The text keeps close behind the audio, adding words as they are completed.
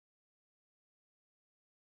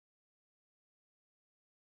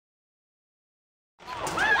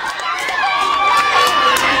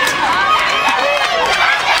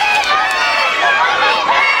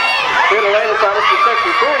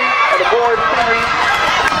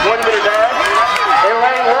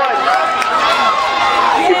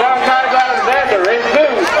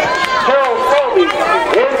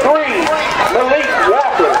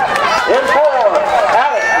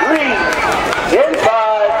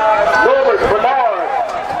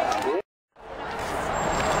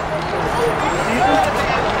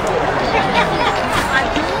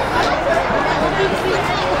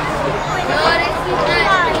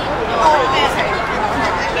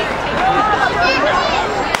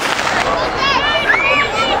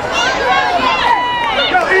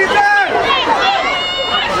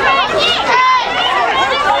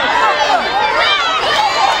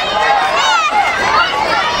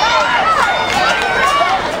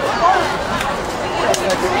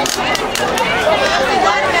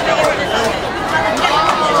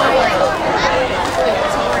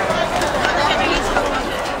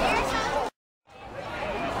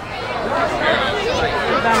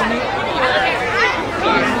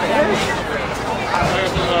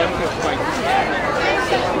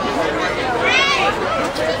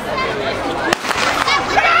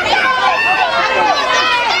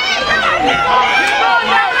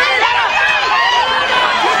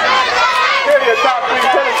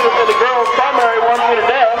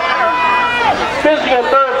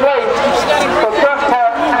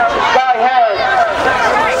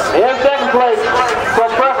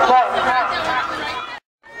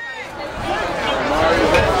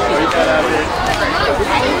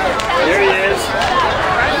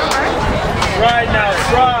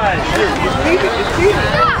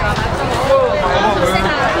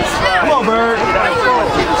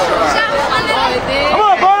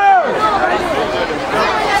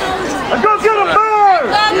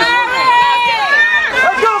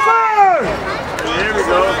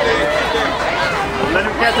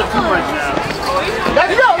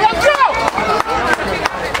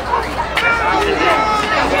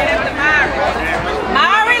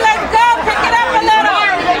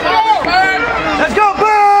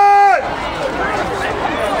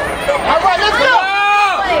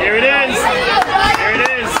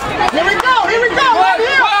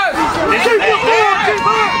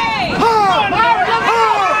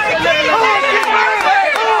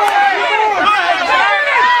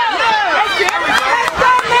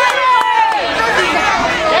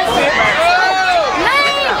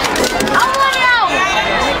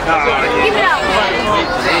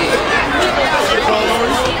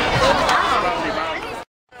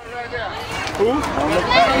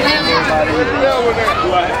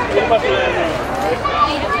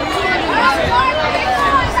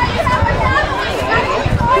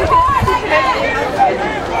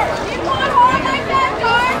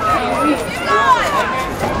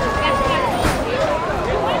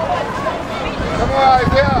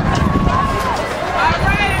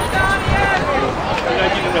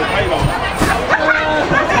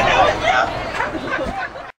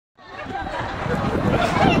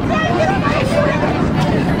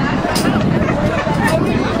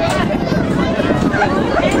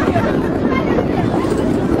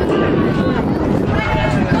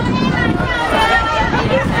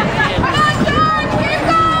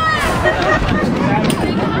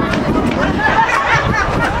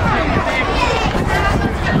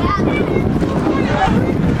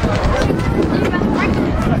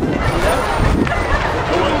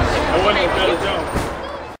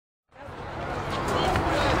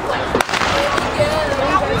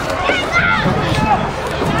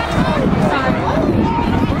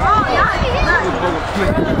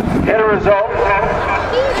Get a result.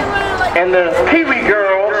 And the Pee-wee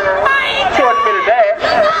girls, 200-meter dash,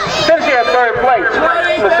 finishing in third place.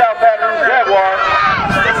 The South Baton Rouge Jaguars.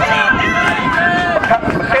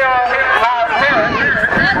 Michaela Harris,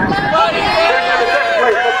 finishing in second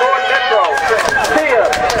place for North Metro. Tia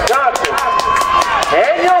Johnson.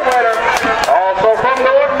 And your winner, also from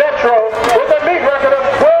North Metro, with a meet record of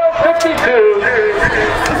 12:52,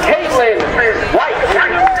 Caitlin White.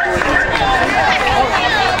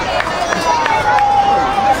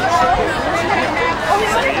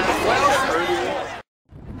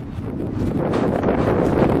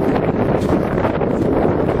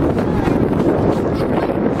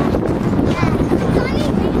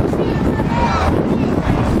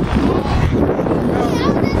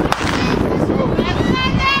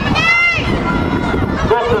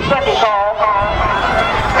 Second call,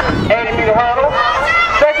 80-meter hurdle.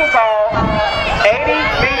 Second call,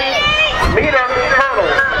 80-meter hurdle.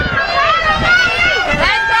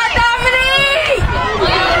 Let's go, Dominique!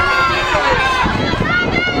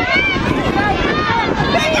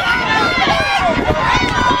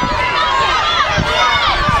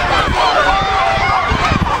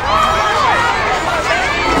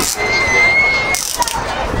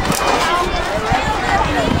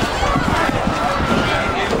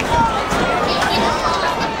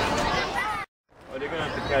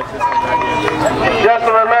 Just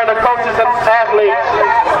a reminder, coaches and athletes,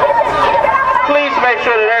 please make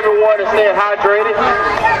sure that everyone is staying hydrated.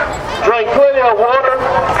 Drink plenty of water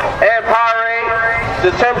and Powerade.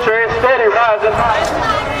 The temperature is steady rising.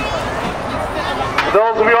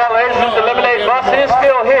 Those of you all interested, the lemonade bus is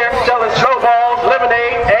still here, selling snowballs,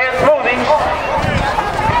 lemonade, and smoothies.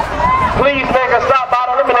 Please make a stop by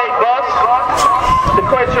the lemonade bus to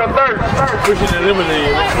quench your thirst. Pushing the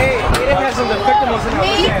lemonade.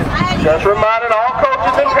 Just reminding all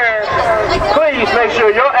coaches and parents, please make sure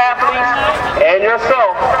your athletes and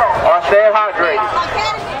yourself are staying hydrated.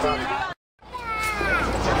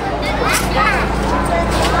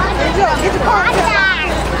 Get your car.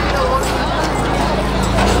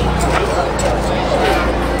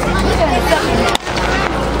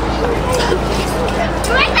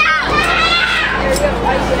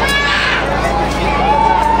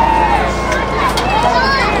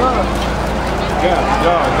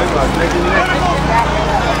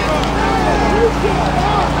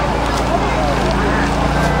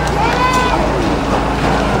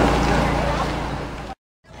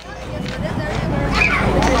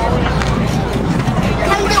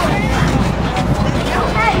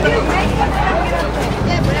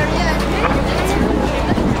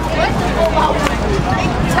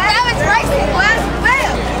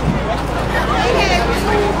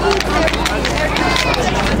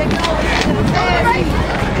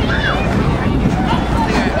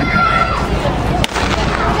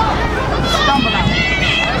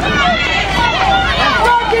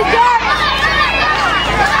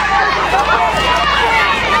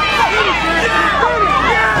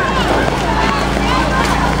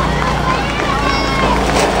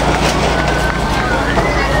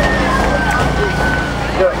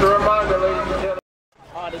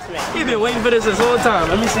 He been waiting for this whole time.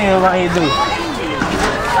 Let me see him how he do.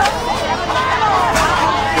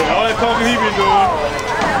 Yeah, all that talking he been doing.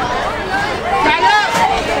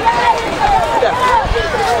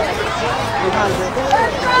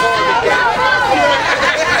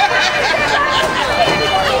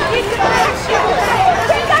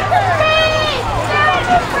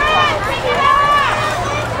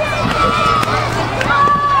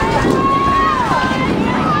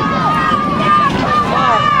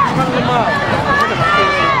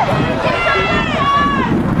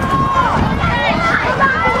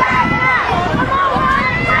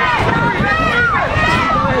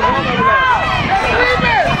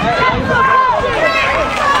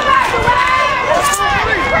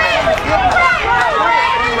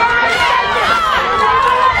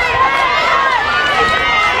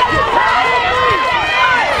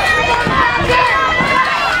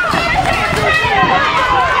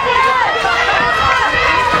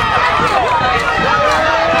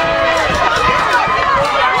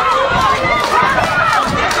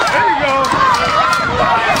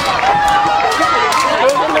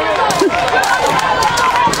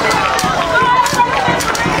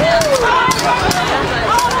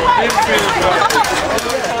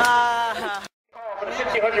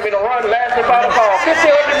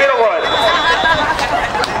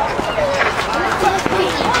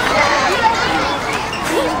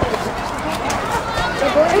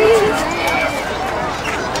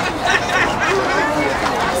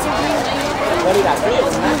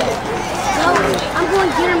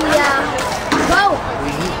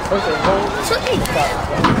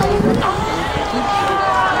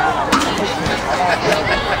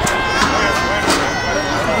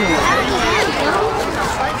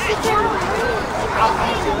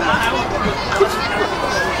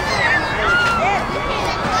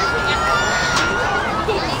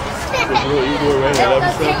 do it right here. Let me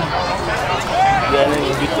see. Yeah, they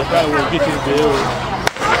gonna get you. Probably won't get you the bill.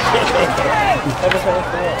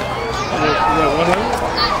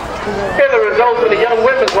 Here are the results of the young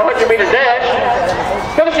women's 100-meter dash.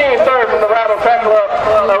 Finishing in third from the Rattle Track Club,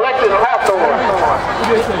 Alexis Hawthorne.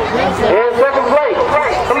 In second place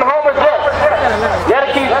from the Homer Jets,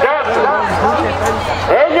 Yadakis Johnson.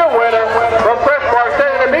 And your winner from Fresh Park,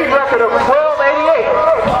 setting a meet record of 12:88,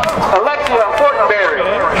 Alexia Fortenberry.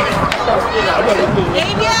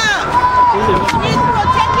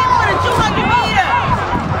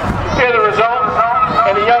 Here are the results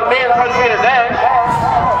in the young men's 100-meter dash.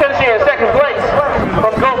 Finishing in second place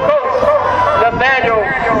from Gulf Coast, Nathaniel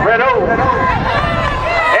Renaud.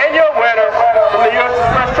 And your winner from the U.S.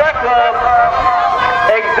 Express Track Club,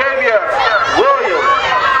 Xavier Williams.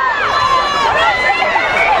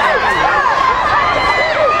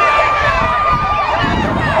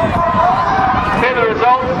 Here are the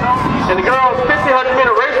results in the girls'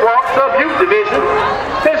 1500-meter race walk sub-youth division.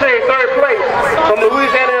 Finishing in third place from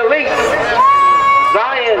Louisiana Elite,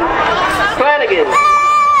 Zion Flanagan.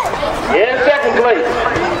 In second place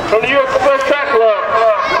from the U.S. Express Track Club,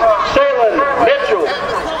 Shaylin Mitchell.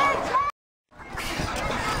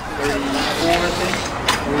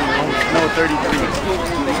 No, 33.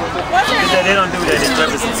 They don't do that in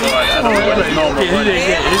Jefferson, so I don't know what it's normal. You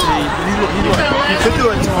could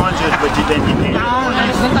do a 200, but then you can't.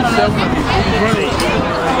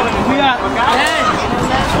 We got.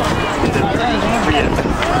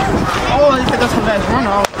 Oh, he picked up some nice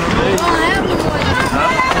run off.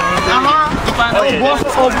 Oh, yeah,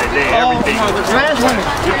 everything. Last one.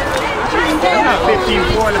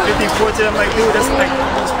 15-4 and 15-14. I'm like, dude, that's like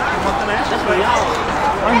almost a month and a half. That's like,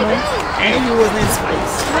 I know. And he wasn't in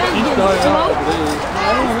space. He started off good.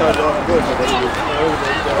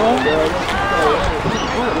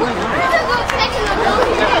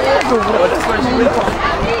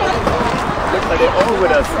 Looks like they're all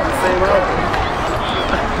with us on the same road.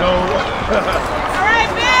 No. All right,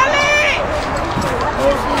 Billy!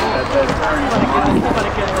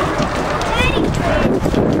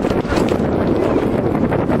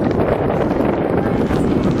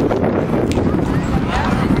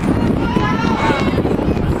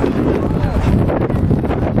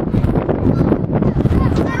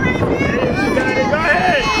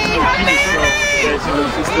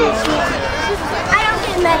 She's still strong. I don't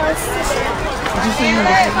get medals.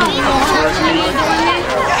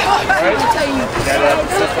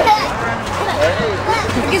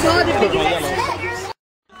 It's hard to pick it up.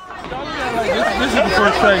 This is the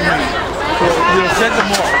first segment. So you'll set them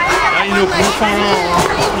off. Now you know what's going on.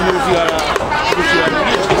 You know what you gotta get.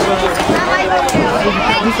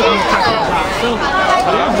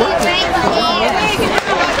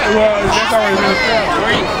 Well, that's already been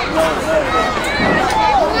established.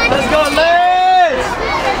 Let's go, Lance!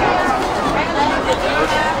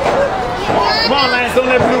 Come on, Lance, don't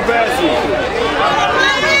let blue pass you.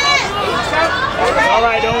 All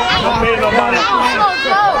right, don't pay no mind.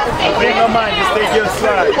 Don't pay no mind, just take your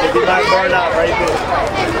slide. If you might burn out right there.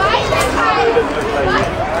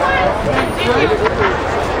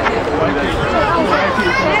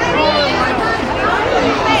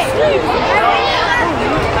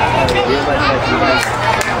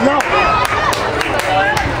 No.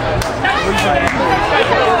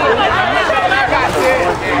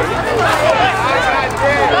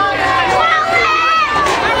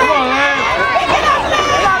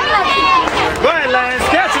 Go ahead, Lance.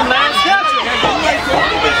 Catch him, Lance. Catch him.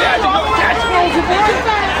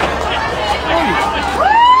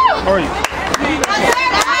 How are you?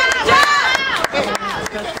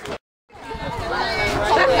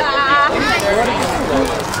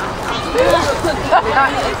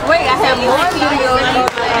 Wait, I have more videos.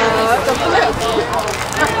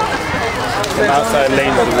 Outside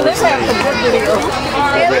lane of the Let's have some good videos.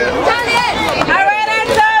 All right,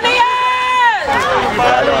 Antonio!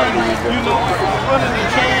 I don't have to use it.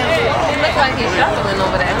 He looks like he's shuffling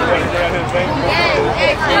over there.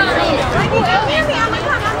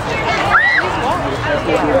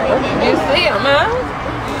 You see him, huh?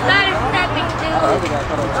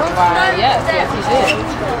 Yes, he did.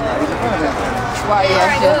 Why,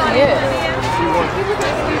 yes, he is.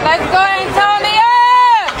 Let's go, Antonio!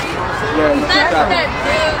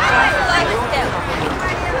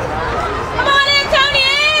 Come on,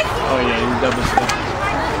 Antonio! Oh, yeah, he's double step.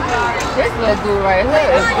 This little dude right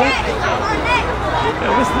here is big.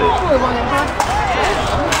 Double step.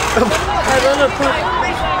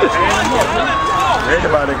 Read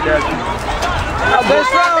about it, Captain.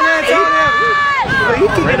 Best round, Antonio!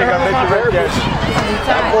 Ready to go make the red catch.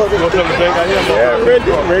 Yeah,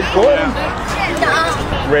 red corner.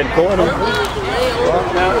 Red corner.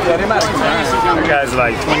 That guy's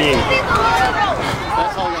like 28.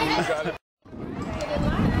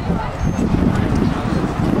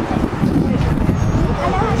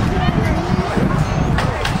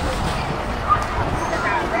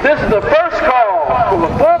 This is the first call for the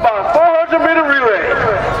 4x400 meter relay.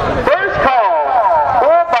 First call,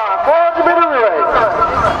 4x400 meter relay.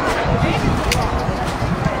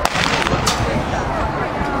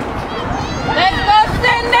 Let's go,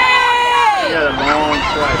 Cindy! He had a long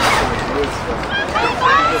flight.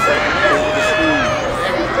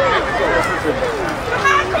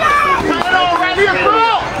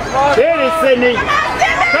 Get it, Sydney!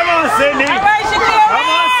 Come on, Sydney! All right, Shakira! Come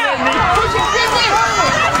on, Sydney!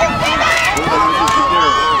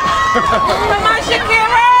 Come on,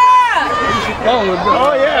 Shakira!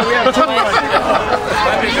 Oh, yeah, we have two.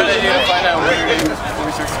 I'd be good idea to find out what your name is before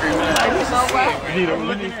we start screaming at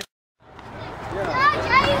you.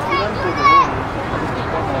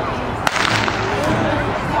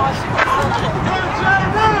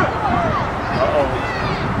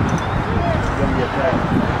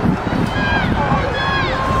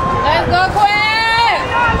 Let's go, Quinn!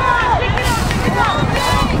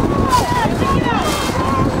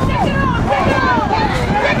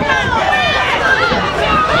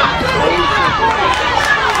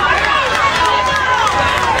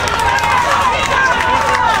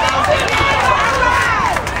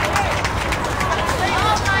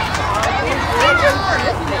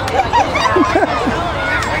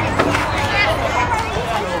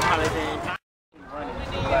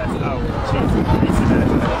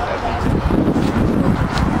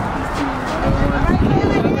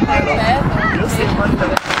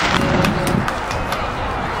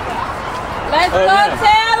 Let's go,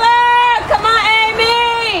 Taylor! Come on,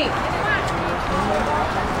 Amy!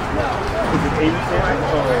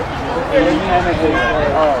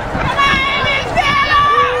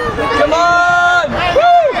 Come on!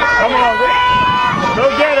 Woo! Come on, go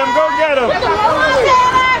get him, go get him!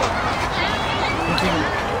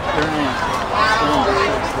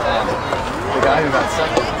 The guy who got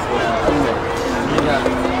second. He got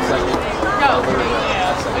second.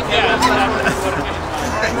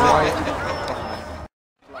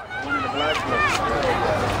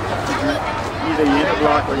 Either you're in the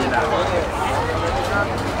block or you're not.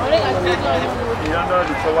 You don't know,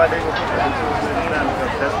 so why they go put that into the stand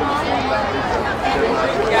because that's when it's going down.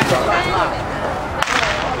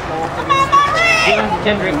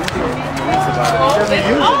 Kendrick. He doesn't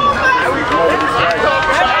use it.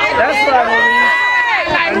 That's right, Maurice.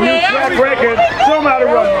 A new track record. Show him how to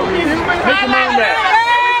run, Maurice. Make him own that.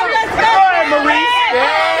 Go ahead, Maurice. Go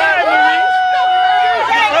ahead, Maurice.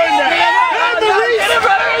 Earn that. Go, Maurice. Get it,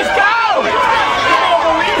 brother. Let's go. Come on,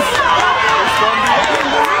 Maurice.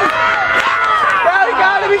 We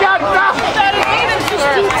got it. We got it. It's just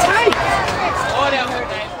too tight.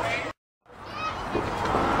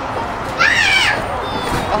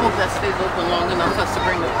 I hope that stays open long enough for us to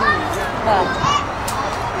bring the food.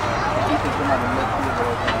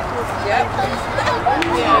 Yep.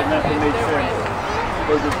 Yeah, nothing makes sense.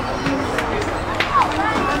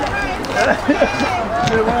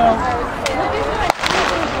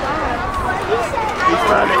 He's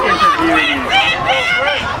trying to interview you.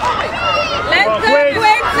 Let's go,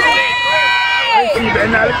 Quincy!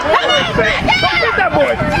 And now, don't get that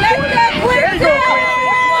boy. Let's go, Quincy! There you go,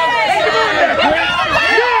 Quincy. Take him on there, Quincy.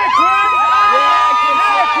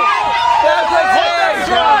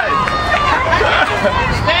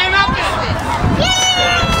 Stand up!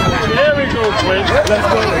 There we go, Quinn. Let's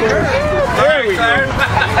go, Quinn. There we go.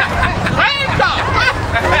 Hands up!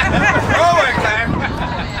 Forward, Claire.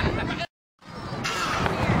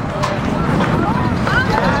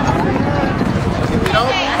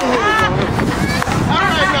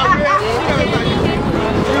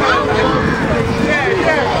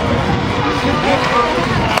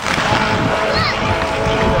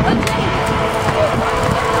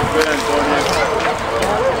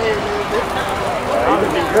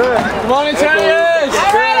 Come on, Italians!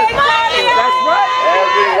 All right, Claudia! That's right.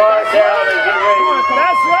 As we wind down and get ready.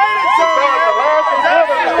 That's right,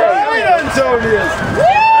 Antonius.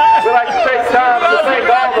 We'd like to take time to thank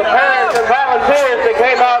all the parents and volunteers that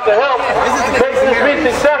came out to help make this meet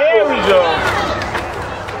successful.